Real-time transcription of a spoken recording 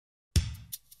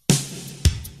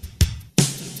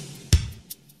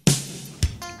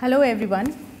Hello everyone.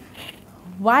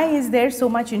 Why is there so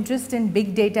much interest in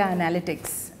big data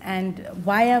analytics and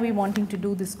why are we wanting to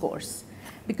do this course?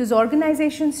 Because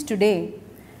organizations today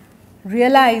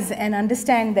realize and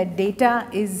understand that data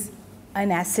is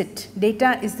an asset.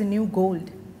 Data is the new gold,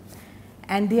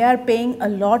 and they are paying a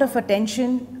lot of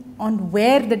attention on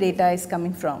where the data is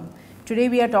coming from. Today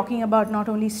we are talking about not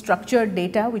only structured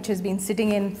data, which has been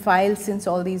sitting in files since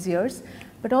all these years,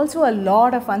 but also a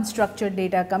lot of unstructured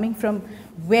data coming from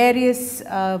various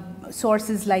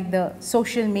sources like the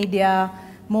social media,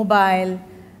 mobile,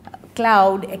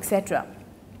 cloud, etc.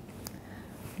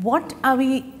 What are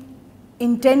we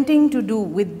intending to do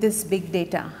with this big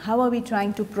data? How are we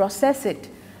trying to process it?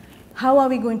 How are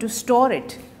we going to store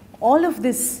it? All of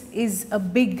this is a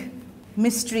big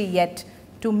mystery yet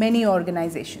to many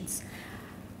organizations.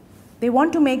 They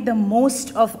want to make the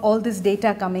most of all this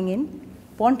data coming in,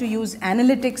 want to use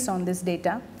analytics on this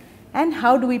data, and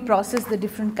how do we process the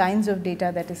different kinds of data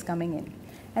that is coming in.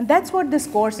 And that's what this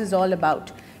course is all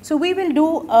about. So we will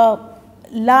do a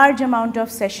large amount of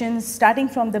sessions starting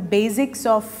from the basics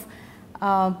of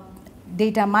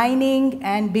data mining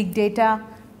and big data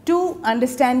to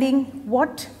understanding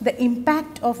what the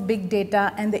impact of big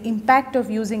data and the impact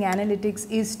of using analytics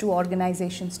is to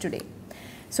organizations today.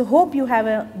 So hope you have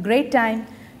a great time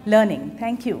learning.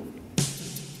 Thank you.